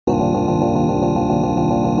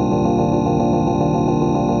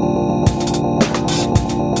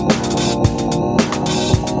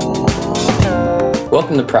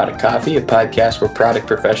Welcome to Product Coffee, a podcast where product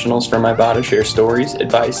professionals from Ibotta share stories,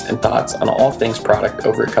 advice, and thoughts on all things product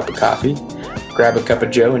over a cup of coffee. Grab a cup of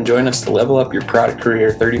Joe and join us to level up your product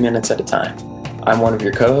career 30 minutes at a time. I'm one of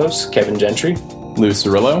your co-hosts, Kevin Gentry. Lou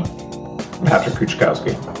Cirillo. Patrick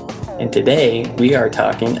Kuchkowski. And today we are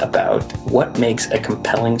talking about what makes a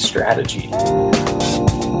compelling strategy.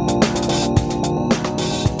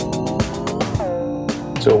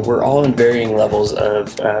 So we're all in varying levels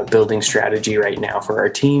of building strategy right now for our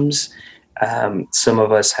teams. Some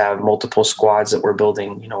of us have multiple squads that we're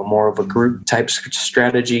building, more of a group type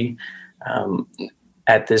strategy.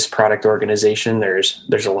 At this product organization, there's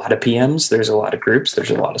a lot of PMs, there's a lot of groups,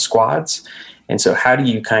 there's a lot of squads. And so how do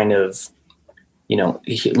you kind of,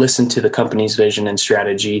 listen to the company's vision and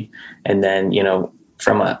strategy, and then,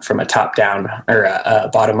 from a top down or a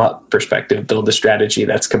bottom up perspective, build a strategy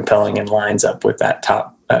that's compelling and lines up with that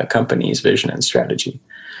top company's vision and strategy.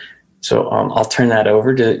 So I'll turn that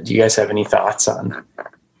over to, do you guys have any thoughts on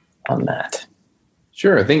that?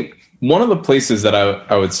 Sure. I think one of the places that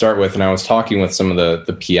I would start with, and I was talking with some of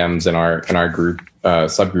the PMs in our group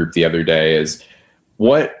subgroup the other day, is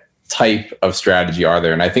what type of strategy are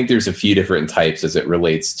there? And I think there's a few different types as it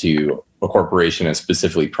relates to a corporation and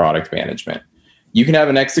specifically product management. You can have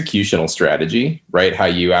an executional strategy, right? How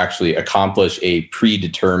you actually accomplish a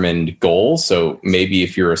predetermined goal. So maybe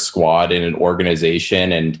if you're a squad in an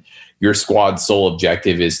organization and your squad's sole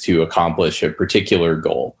objective is to accomplish a particular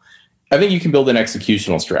goal, I think you can build an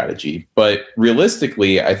executional strategy. But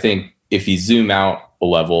realistically, I think if you zoom out a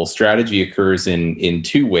level, strategy occurs in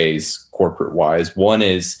two ways corporate-wise. One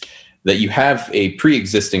is that you have a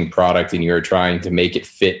pre-existing product and you're trying to make it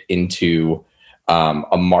fit into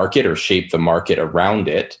a market or shape the market around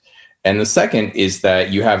it. And the second is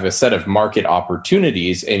that you have a set of market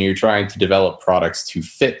opportunities and you're trying to develop products to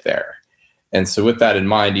fit there. And so with that in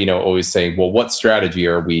mind, always saying, well, what strategy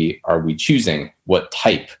are we choosing? What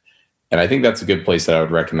type? And I think that's a good place that I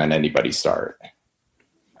would recommend anybody start.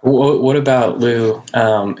 What about Lou?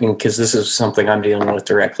 Because this is something I'm dealing with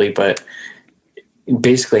directly, but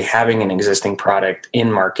basically having an existing product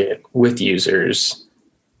in market with users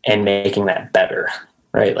and making that better,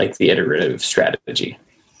 right? Like the iterative strategy.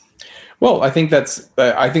 Well, I think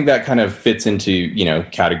that kind of fits into,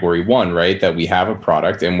 category one, right? That we have a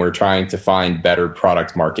product and we're trying to find better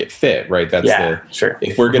product market fit, right? Sure.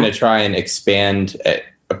 If we're going to try and expand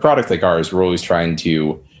a product like ours, we're always trying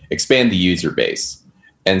to expand the user base.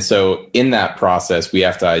 And so in that process, we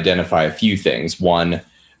have to identify a few things. One,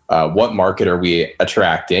 what market are we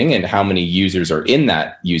attracting and how many users are in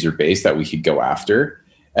that user base that we could go after?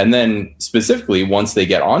 And then specifically, once they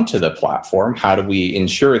get onto the platform, how do we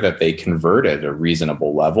ensure that they convert at a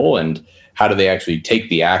reasonable level? And how do they actually take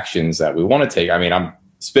the actions that we want to take? I mean, I'm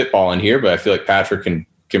spitballing here, but I feel like Patrick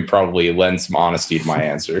can probably lend some honesty to my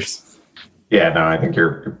answers. Yeah, no, I think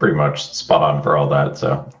you're pretty much spot on for all that.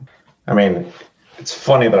 So, I mean, it's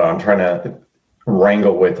funny though, I'm trying to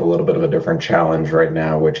wrangle with a little bit of a different challenge right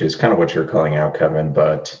now, which is kind of what you're calling out, Kevin,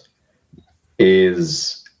 but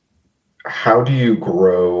is how do you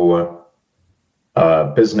grow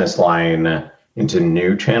a business line into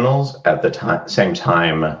new channels at the same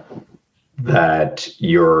time that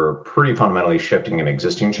you're pretty fundamentally shifting an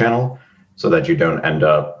existing channel so that you don't end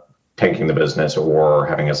up tanking the business or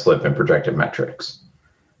having a slip in projected metrics?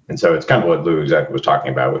 And so it's kind of what Lou exactly was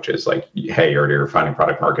talking about, which is like, hey, you're finding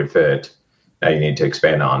product market fit. Now you need to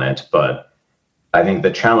expand on it. But I think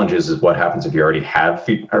the challenge is what happens if you already have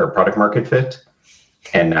product market fit.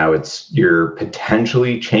 And now you're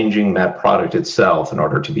potentially changing that product itself in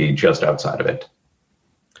order to be just outside of it.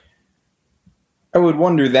 I would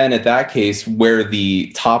wonder then at that case where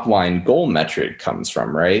the top line goal metric comes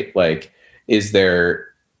from, right? Like, is there,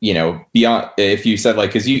 beyond, if you said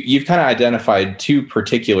because you've kind of identified two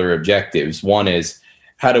particular objectives. One is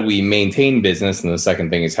how do we maintain business? And the second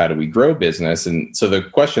thing is how do we grow business? And so the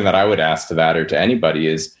question that I would ask to that or to anybody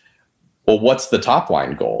is, well, what's the top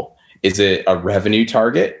line goal? Is it a revenue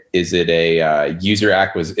target? Is it a Is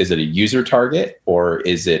it a user target, or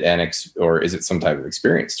is it some type of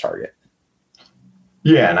experience target?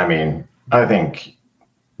 Yeah, and I mean, I think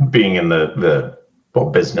being in the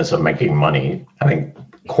business of making money, I think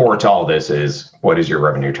core to all this is what is your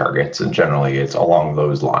revenue targets, and generally it's along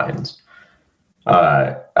those lines.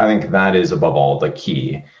 I think that is above all the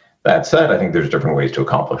key. That said, I think there's different ways to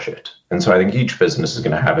accomplish it. And so I think each business is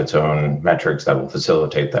going to have its own metrics that will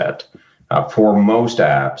facilitate that. For most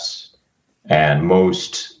apps and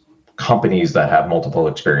most companies that have multiple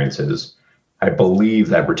experiences, I believe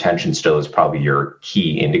that retention still is probably your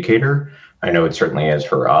key indicator. I know it certainly is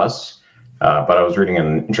for us, but I was reading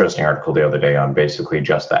an interesting article the other day on basically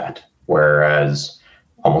just that. Whereas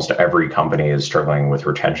almost every company is struggling with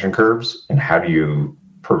retention curves, and how do you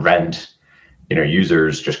prevent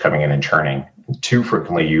users just coming in and churning? Too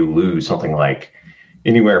frequently, you lose something like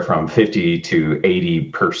anywhere from 50 to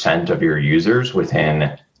 80% of your users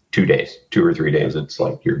within 2 days, 2 or 3 days. It's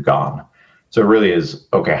like you're gone. So it really is,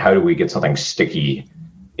 okay, how do we get something sticky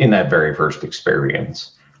in that very first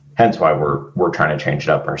experience? Hence why we're trying to change it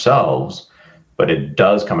up ourselves. But it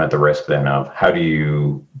does come at the risk then of how do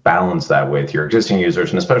you balance that with your existing users,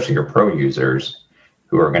 and especially your pro users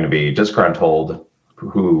who are going to be disgruntled,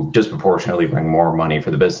 who disproportionately bring more money for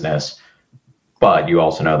the business. But you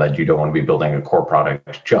also know that you don't want to be building a core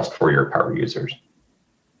product just for your power users.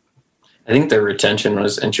 I think the retention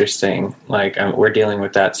was interesting. Like we're dealing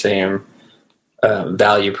with that same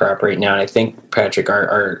value prop right now. And I think, Patrick,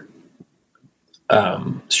 our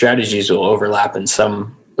strategies will overlap in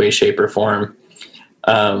some way, shape, or form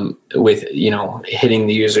with, hitting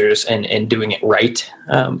the users and doing it right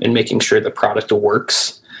and making sure the product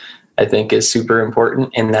works. I think is super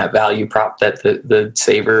important, and that value prop that the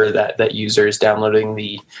saver that user is downloading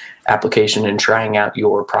the application and trying out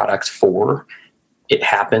your product for, it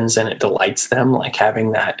happens and it delights them. Like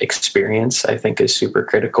having that experience, I think, is super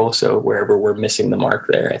critical. So wherever we're missing the mark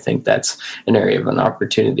there, I think that's an area of an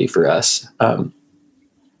opportunity for us.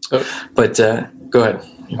 But go ahead.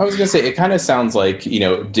 I was going to say, it kind of sounds like,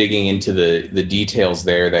 digging into the details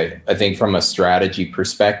there, that I think from a strategy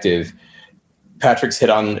perspective, Patrick's hit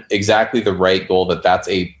on exactly the right goal, that's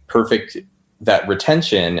a perfect, that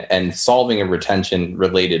retention and solving a retention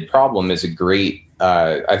related problem is a great,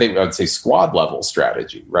 I think I would say squad level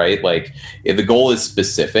strategy, right? Like if the goal is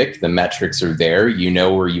specific, the metrics are there,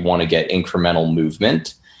 where you want to get incremental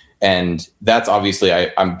movement. And that's obviously,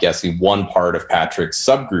 I'm guessing, one part of Patrick's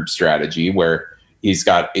subgroup strategy, where he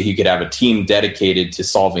could have a team dedicated to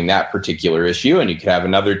solving that particular issue, and you could have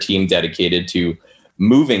another team dedicated to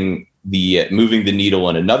moving the needle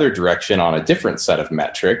in another direction on a different set of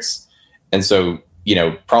metrics. And so,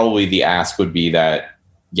 probably the ask would be that,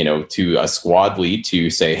 to a squad lead to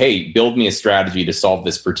say, hey, build me a strategy to solve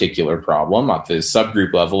this particular problem. At the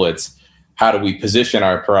subgroup level, it's how do we position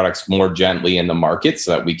our products more gently in the market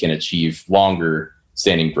so that we can achieve longer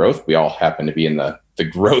standing growth. We all happen to be in the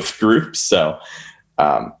growth group. So,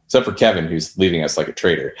 except for Kevin, who's leaving us like a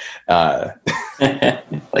traitor.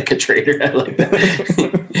 Like a traitor. I like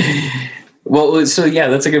that. Well, so yeah,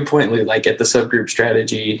 that's a good point. Like at the subgroup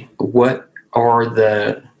strategy,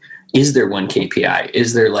 is there one KPI?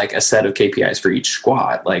 Is there like a set of KPIs for each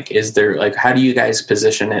squad? Like, how do you guys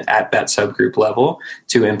position it at that subgroup level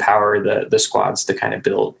to empower the squads to kind of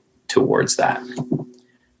build towards that?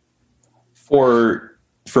 For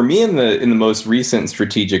me, in the most recent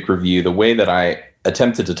strategic review, the way that I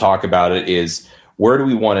attempted to talk about it is, where do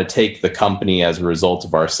we want to take the company as a result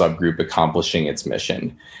of our subgroup accomplishing its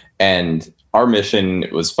mission? And our mission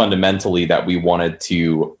was fundamentally that we wanted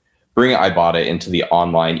to bring Ibotta into the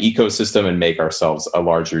online ecosystem and make ourselves a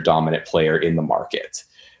larger dominant player in the market.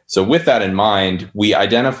 So with that in mind, we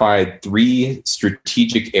identified 3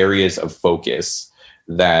 strategic areas of focus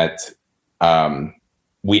that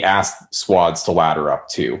we asked squads to ladder up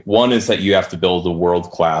to. One is that you have to build a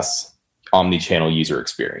world-class omni-channel user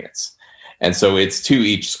experience. And so it's to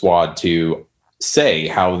each squad to say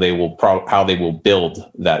how they will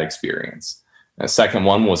build that experience. The second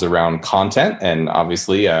one was around content. And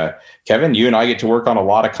obviously, Kevin, you and I get to work on a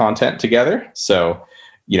lot of content together. So,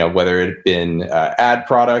 whether it's been ad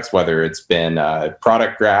products, whether it's been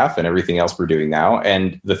product graph and everything else we're doing now.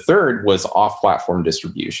 And the third was off-platform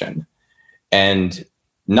distribution. And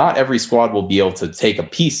not every squad will be able to take a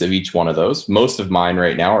piece of each one of those. Most of mine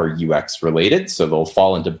right now are UX related, so they'll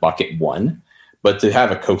fall into bucket 1. But to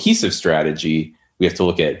have a cohesive strategy, we have to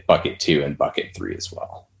look at bucket 2 and bucket 3 as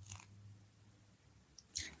well.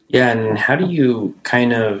 Yeah, and how do you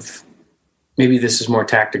kind of, maybe this is more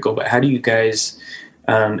tactical, but how do you guys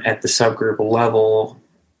at the subgroup level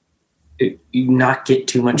not get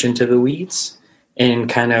too much into the weeds? And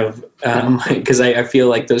kind of, because I feel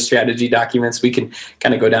like those strategy documents, we can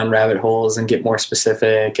kind of go down rabbit holes and get more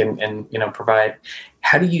specific and provide.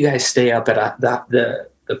 How do you guys stay up at the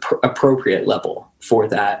appropriate level for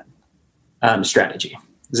that strategy?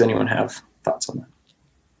 Does anyone have thoughts on that?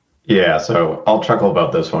 Yeah, so I'll chuckle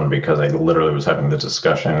about this one because I literally was having the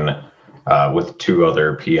discussion with 2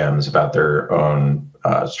 other PMs about their own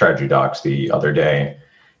strategy docs the other day.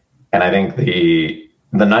 And I think the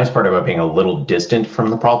nice part about being a little distant from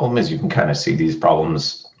the problem is you can kind of see these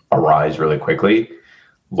problems arise really quickly.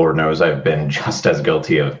 Lord knows I've been just as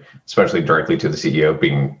guilty of, especially directly to the CEO,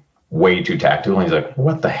 being way too tactical. And he's like,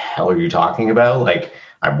 what the hell are you talking about? Like,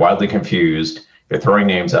 I'm wildly confused. You're throwing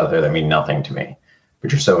names out there that mean nothing to me.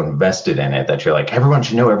 but you're so invested in it that you're like, everyone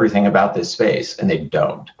should know everything about this space, and they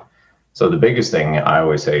don't. So the biggest thing I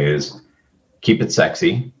always say is keep it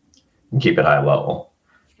sexy and keep it high level.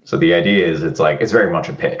 So the idea is it's very much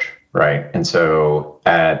a pitch, right? And so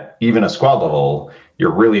at even a squad level,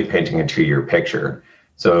 you're really painting a 2-year picture.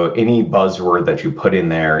 So any buzzword that you put in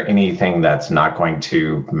there, anything that's not going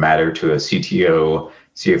to matter to a CTO,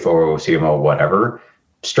 CFO, CMO, whatever,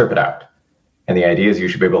 strip it out. And the idea is you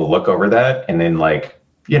should be able to look over that and then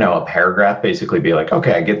a paragraph basically be like,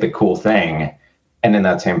 okay, I get the cool thing. And in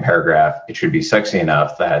that same paragraph, it should be sexy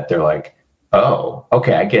enough that they're like, oh,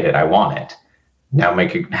 okay, I get it. I want it. Now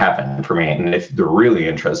make it happen for me. And if they're really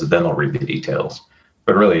interested, then they'll read the details.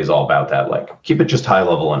 But really is all about that. Keep it just high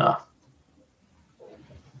level enough.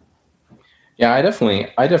 Yeah, I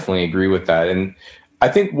definitely agree with that. And I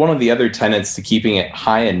think one of the other tenets to keeping it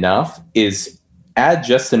high enough is add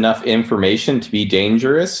just enough information to be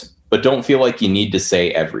dangerous, but don't feel like you need to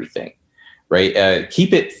say everything, right?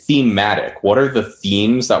 Keep it thematic. What are the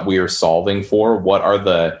themes that we are solving for? What are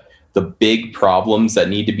the big problems that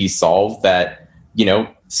need to be solved that,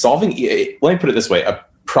 solving, let me put it this way, a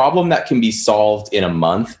problem that can be solved in a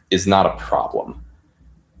month is not a problem.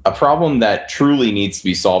 A problem that truly needs to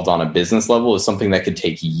be solved on a business level is something that could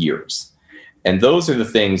take years. And those are the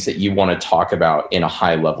things that you want to talk about in a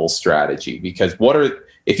high level strategy, because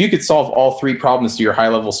if you could solve all 3 problems to your high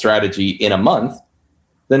level strategy in a month,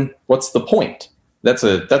 then what's the point? That's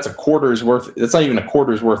a quarter's worth. That's not even a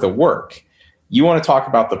quarter's worth of work. You want to talk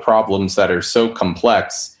about the problems that are so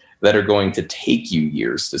complex that are going to take you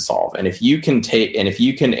years to solve. And if you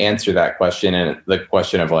can answer that question, and the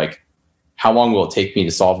question of how long will it take me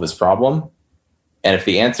to solve this problem? And if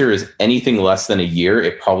the answer is anything less than a year,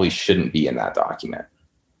 it probably shouldn't be in that document.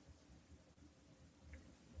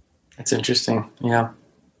 That's interesting. Yeah.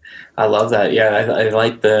 I love that. Yeah. I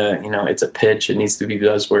like it's a pitch. It needs to be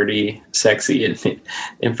buzzwordy, sexy, and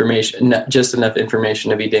information, not just enough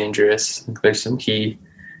information to be dangerous. There's some key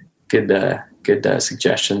good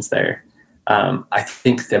suggestions there. I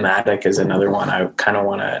think thematic is another one I kind of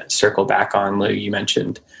want to circle back on. Lou, you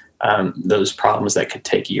mentioned those problems that could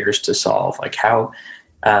take years to solve. How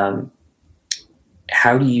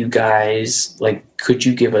do you guys, could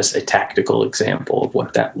you give us a tactical example of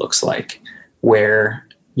what that looks like, where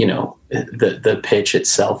the pitch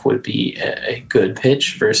itself would be a good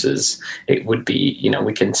pitch versus it would be,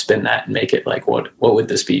 we can spin that and make it what would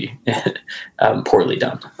this be poorly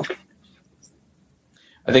done?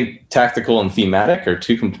 I think tactical and thematic are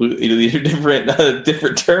two completely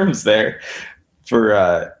different terms there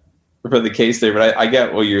for the case there. But I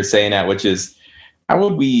get what you're saying at, which is how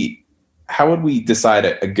would we decide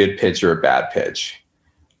a good pitch or a bad pitch?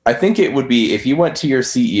 I think it would be if you went to your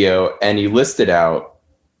CEO and you listed out,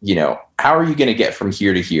 how are you going to get from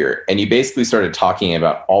here to here? And you basically started talking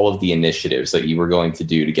about all of the initiatives that you were going to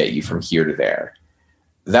do to get you from here to there.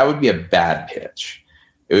 That would be a bad pitch.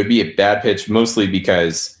 It would be a bad pitch mostly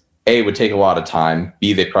because A, it would take a lot of time.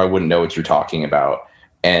 B, they probably wouldn't know what you're talking about.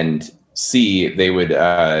 And C, they would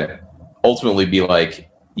ultimately be like,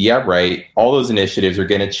 yeah, right. All those initiatives are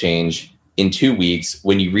going to change in 2 weeks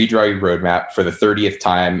when you redraw your roadmap for the 30th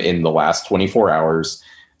time in the last 24 hours.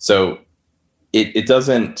 So it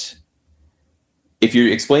doesn't, if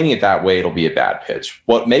you're explaining it that way, it'll be a bad pitch.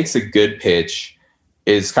 What makes a good pitch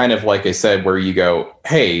is kind of like I said, where you go,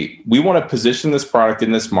 hey, we want to position this product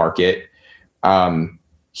in this market.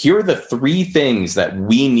 Here are the 3 things that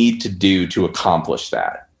we need to do to accomplish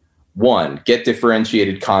that. 1, get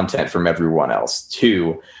differentiated content from everyone else.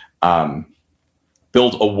 2,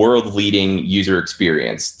 build a world-leading user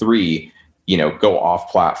experience. 3, go off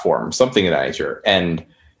platform, something of that nature. And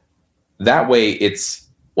that way it's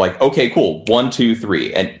like, okay, cool, 1, 2,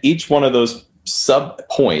 3. And each one of those sub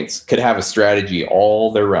points could have a strategy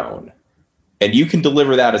all their own. And you can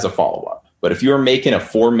deliver that as a follow-up. But if you're making a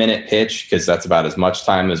 4-minute pitch, because that's about as much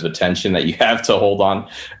time as attention that you have to hold on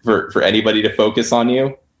for anybody to focus on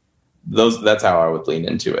you, that's how I would lean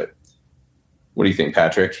into it. What do you think,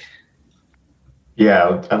 Patrick?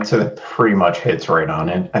 Yeah, I'd say that pretty much hits right on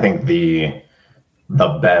it. I think the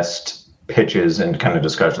best pitches and kind of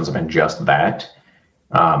discussions have been just that.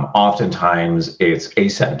 Oftentimes it's a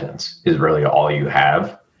sentence is really all you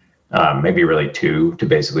have, maybe really 2 to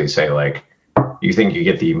basically say you think you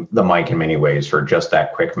get the mic in many ways for just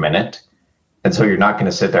that quick minute. And so you're not going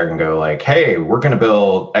to sit there and go hey, we're going to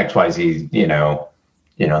build XYZ, then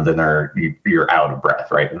you're out of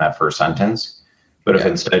breath, right, in that first sentence. But if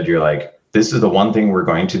instead you're this is the one thing we're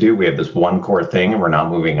going to do, we have this one core thing and we're not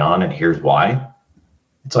moving on, and here's why.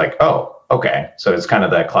 It's oh, okay. So it's kind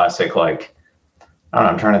of that classic, I don't know,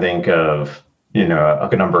 I'm trying to think of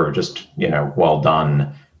a number of just, well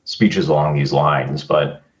done speeches along these lines,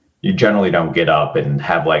 but you generally don't get up and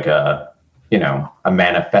have like a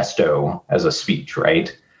manifesto as a speech,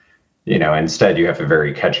 right? Instead you have a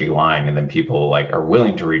very catchy line and then people like are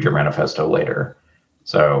willing to read your manifesto later.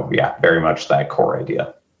 So yeah, very much that core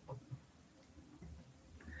idea.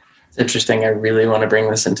 It's interesting. I really want to bring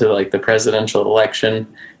this into like the presidential election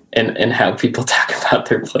and how people talk about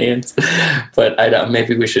their plans, but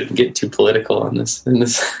maybe we shouldn't get too political on this in the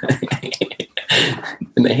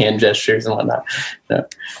hand gestures and whatnot. No.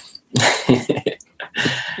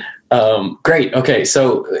 Great. Okay.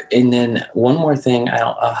 So, and then one more thing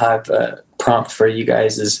I'll have a prompt for you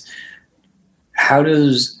guys is how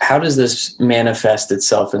does this manifest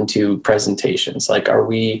itself into presentations? Like, are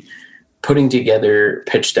we putting together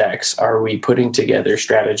pitch decks? Are we putting together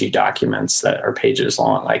strategy documents that are pages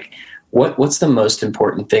long? Like, what's the most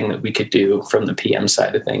important thing that we could do from the PM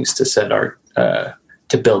side of things to set to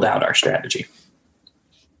build out our strategy?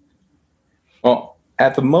 Well,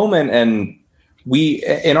 at the moment, and we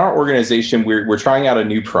in our organization, we're trying out a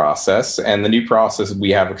new process, and the new process, we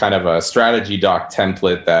have a kind of a strategy doc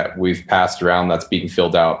template that we've passed around that's being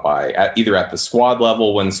filled out by either at the squad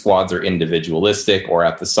level when squads are individualistic, or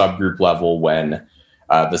at the subgroup level when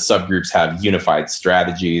the subgroups have unified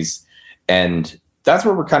strategies. And that's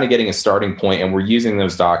where we're kind of getting a starting point, and we're using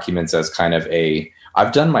those documents as kind of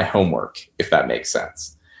I've done my homework, if that makes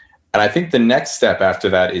sense. And I think the next step after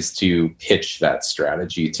that is to pitch that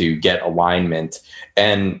strategy, to get alignment.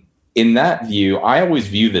 And in that view, I always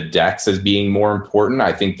view the decks as being more important.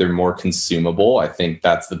 I think they're more consumable. I think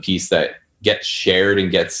that's the piece that gets shared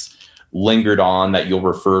and gets lingered on, that you'll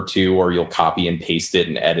refer to, or you'll copy and paste it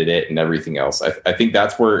and edit it and everything else. I think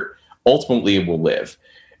that's where ultimately it will live.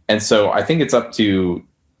 And so I think it's up to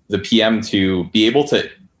the PM to be able to,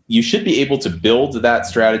 you should be able to build that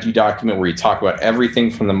strategy document where you talk about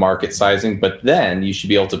everything from the market sizing, but then you should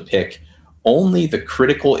be able to pick only the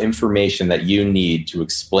critical information that you need to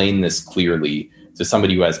explain this clearly to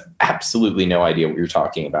somebody who has absolutely no idea what you're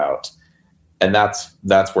talking about. And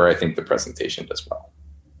that's where I think the presentation does well.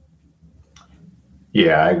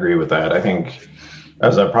 Yeah, I agree with that. I think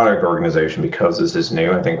as a product organization, because this is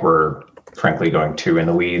new, I think we're frankly going too in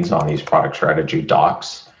the weeds on these product strategy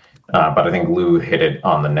docs. But I think Lou hit it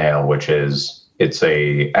on the nail, which is it's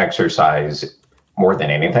a exercise more than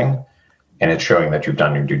anything. And it's showing that you've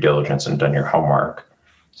done your due diligence and done your homework.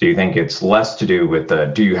 So you think it's less to do with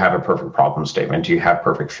do you have a perfect problem statement? Do you have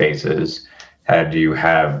perfect phases? Do you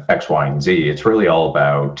have X, Y, and Z? It's really all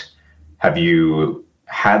about, have you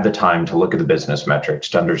had the time to look at the business metrics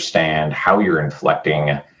to understand how you're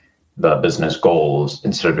inflecting the business goals,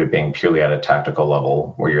 instead of it being purely at a tactical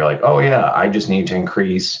level where you're like, oh yeah, I just need to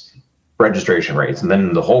increase registration rates and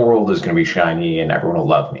then the whole world is going to be shiny and everyone will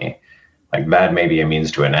love me. Like, that may be a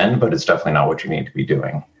means to an end, but it's definitely not what you need to be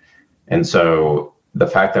doing. And so the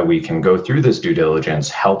fact that we can go through this due diligence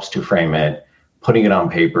helps to frame it, putting it on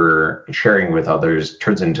paper, sharing with others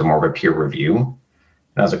turns into more of a peer review.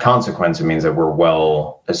 And as a consequence, it means that we're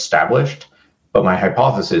well established. But my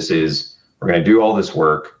hypothesis is we're going to do all this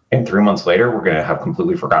work, and 3 months later, we're going to have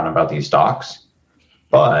completely forgotten about these docs.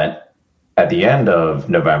 But at the end of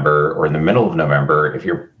November or in the middle of November, if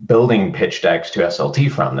you're building pitch decks to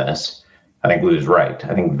SLT from this, I think Lou's right.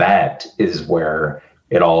 I think that is where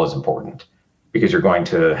it all is important, because you're going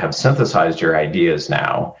to have synthesized your ideas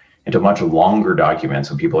now into much longer documents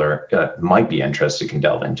so people might be interested, can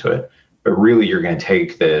delve into it. But really, you're going to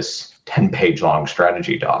take this 10-page long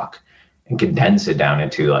strategy doc and condense it down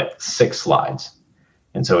into like 6 slides.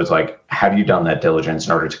 And so it's like, have you done that diligence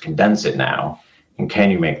in order to condense it now? And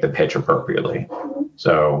can you make the pitch appropriately?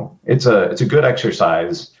 So it's a good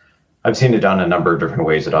exercise. I've seen it done a number of different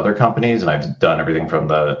ways at other companies, and I've done everything from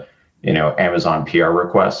the, Amazon PR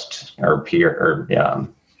request I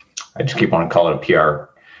just keep on calling it a PR,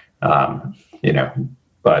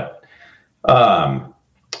 but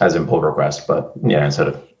as in pull request, but instead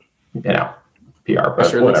of, PR,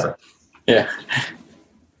 but whatever. Yeah.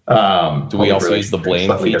 Do we also use the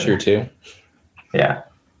blame feature too? Yeah.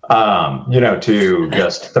 To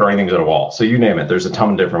just throwing things at a wall. So you name it, there's a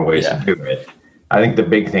ton of different ways to do it. I think the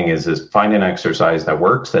big thing is find an exercise that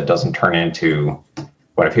works, that doesn't turn into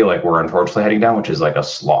what I feel like we're unfortunately heading down, which is like a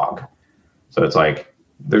slog. So it's like,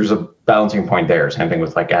 there's a balancing point there. Same thing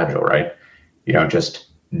with like Agile, right? You don't just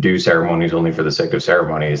do ceremonies only for the sake of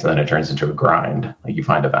ceremonies, and then it turns into a grind. Like, you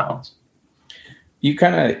find a balance. You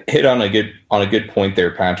kind of hit on a good point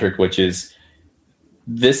there, Patrick, which is,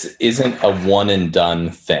 this isn't a one and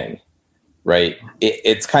done thing, right?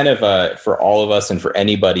 It's kind of for all of us and for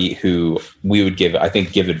anybody who we would give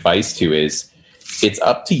advice to is, it's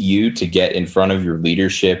up to you to get in front of your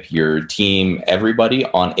leadership, your team, everybody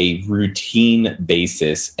on a routine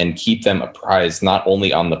basis and keep them apprised not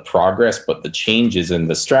only on the progress, but the changes in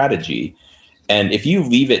the strategy. And if you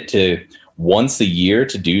leave it to once a year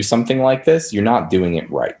to do something like this, you're not doing it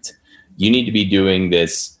right. You need to be doing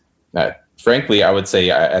this. Frankly, I would say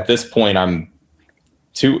at this point, I'm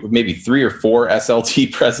maybe 3 or 4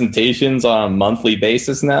 SLT presentations on a monthly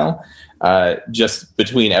basis now, just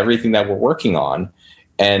between everything that we're working on.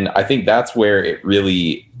 And I think that's where it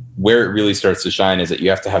really starts to shine, is that you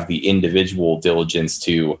have to have the individual diligence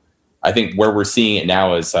to, I think where we're seeing it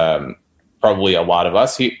now is probably a lot of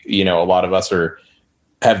us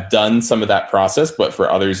have done some of that process, but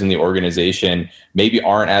for others in the organization maybe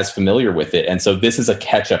aren't as familiar with it. And so this is a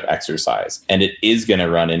catch-up exercise, and it is going to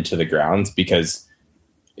run into the ground because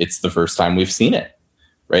it's the first time we've seen it,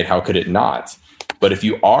 right? How could it not? But if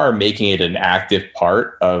you are making it an active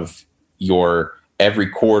part of your every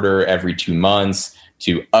quarter, every 2 months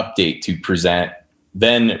to update, to present,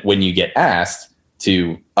 then when you get asked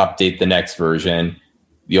to update the next version,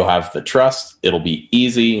 you'll have the trust. It'll be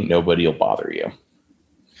easy. Nobody will bother you.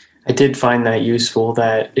 I did find that useful,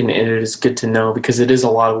 and it is good to know, because it is a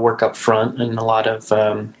lot of work up front and a lot of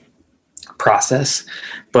process.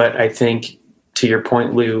 But I think, to your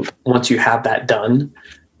point, Lou, once you have that done,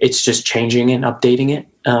 it's just changing and updating it.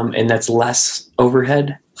 And that's less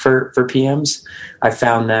overhead for PMs. I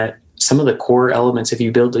found that some of the core elements, if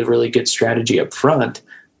you build a really good strategy up front,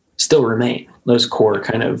 still remain those core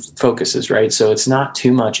kind of focuses, right? So it's not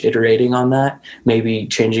too much iterating on that, maybe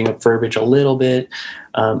changing up verbiage a little bit.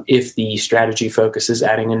 If the strategy focus is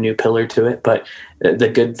adding a new pillar to it. But the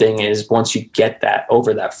good thing is, once you get that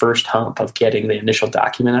over that first hump of getting the initial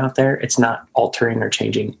document out there, it's not altering or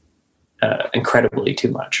changing incredibly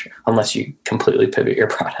too much, unless you completely pivot your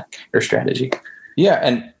product or strategy. Yeah,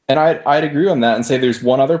 and I'd agree on that and say there's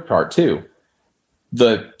one other part too.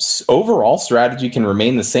 The overall strategy can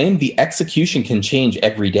remain the same. The execution can change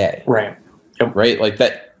every day. Right. Yep. Right. Like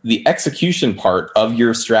that, the execution part of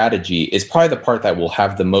your strategy is probably the part that will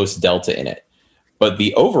have the most delta in it. But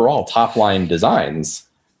the overall top line designs,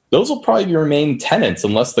 those will probably remain tenets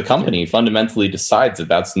unless the company fundamentally decides that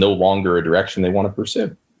that's no longer a direction they want to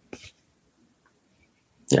pursue.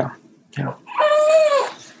 Yeah. Yeah.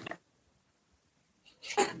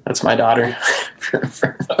 That's my daughter. For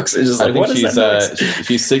folks, it's just I think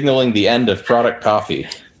she's signaling the end of product coffee.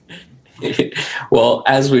 Well,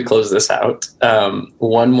 as we close this out,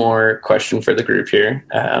 one more question for the group here.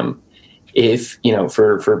 If,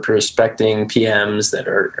 for prospecting PMs that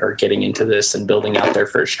are getting into this and building out their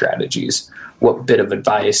first strategies, what bit of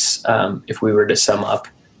advice, if we were to sum up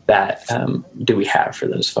that, do we have for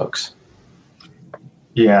those folks?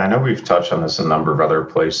 Yeah, I know we've touched on this in a number of other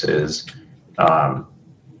places.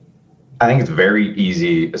 I think it's very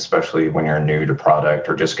easy, especially when you're new to product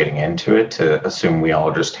or just getting into it, to assume we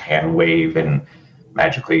all just hand wave and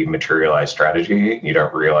magically materialize strategy. You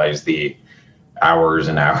don't realize the hours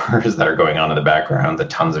and hours that are going on in the background, the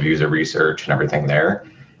tons of user research and everything there.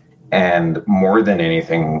 And more than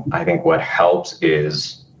anything, I think what helps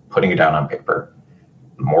is putting it down on paper.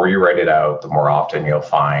 The more you write it out, the more often you'll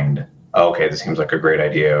find, okay, this seems like a great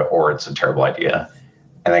idea, or it's a terrible idea.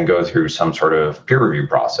 And then go through some sort of peer review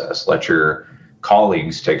process. Let your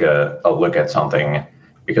colleagues take a look at something,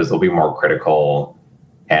 because they'll be more critical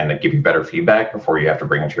and give you better feedback before you have to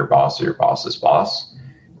bring it to your boss or your boss's boss.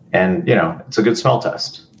 And, it's a good smell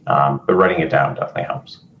test. But writing it down definitely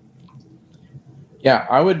helps. Yeah,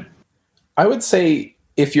 I would say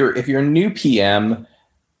if you're a new PM,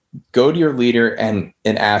 go to your leader and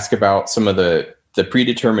ask about some of the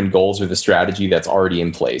predetermined goals or the strategy that's already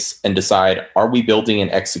in place, and decide, are we building an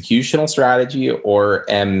executional strategy, or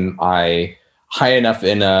am I high enough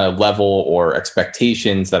in a level or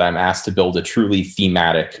expectations that I'm asked to build a truly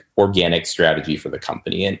thematic, organic strategy for the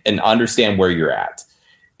company, and understand where you're at.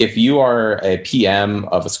 If you are a PM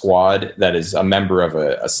of a squad that is a member of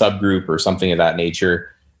a subgroup or something of that nature,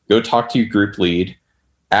 go talk to your group lead,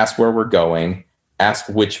 ask where we're going, ask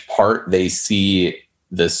which part they see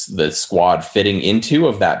the squad fitting into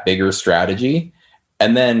of that bigger strategy,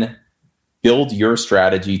 and then build your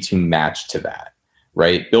strategy to match to that,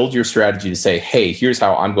 right? Build your strategy to say, hey, here's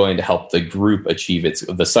how I'm going to help the subgroup achieve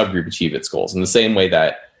its goals. In the same way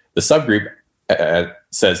that the subgroup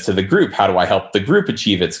says to the group, how do I help the group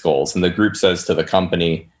achieve its goals? And the group says to the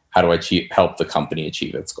company, how do I help the company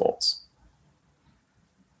achieve its goals?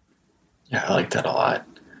 Yeah, I like that a lot.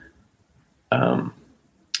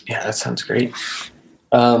 Yeah, that sounds great.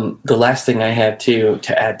 The last thing I have to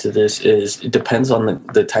add to this is, it depends on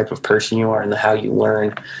the type of person you are and how you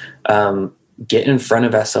learn. get in front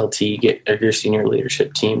of SLT, get your senior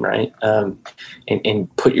leadership team, right?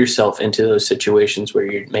 And put yourself into those situations where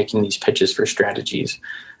you're making these pitches for strategies.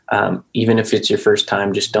 Even if it's your first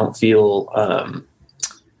time, just don't feel,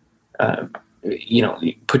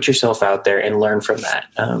 put yourself out there and learn from that.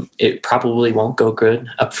 It probably won't go good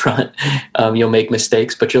up front. You'll make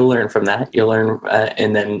mistakes, but you'll learn from that. You'll learn,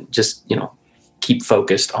 and then just, keep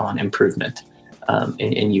focused on improvement,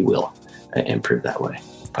 and you will improve that way.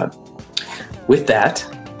 But with that,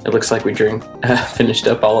 it looks like we finished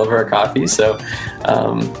up all of our coffee. So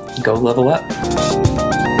go level up.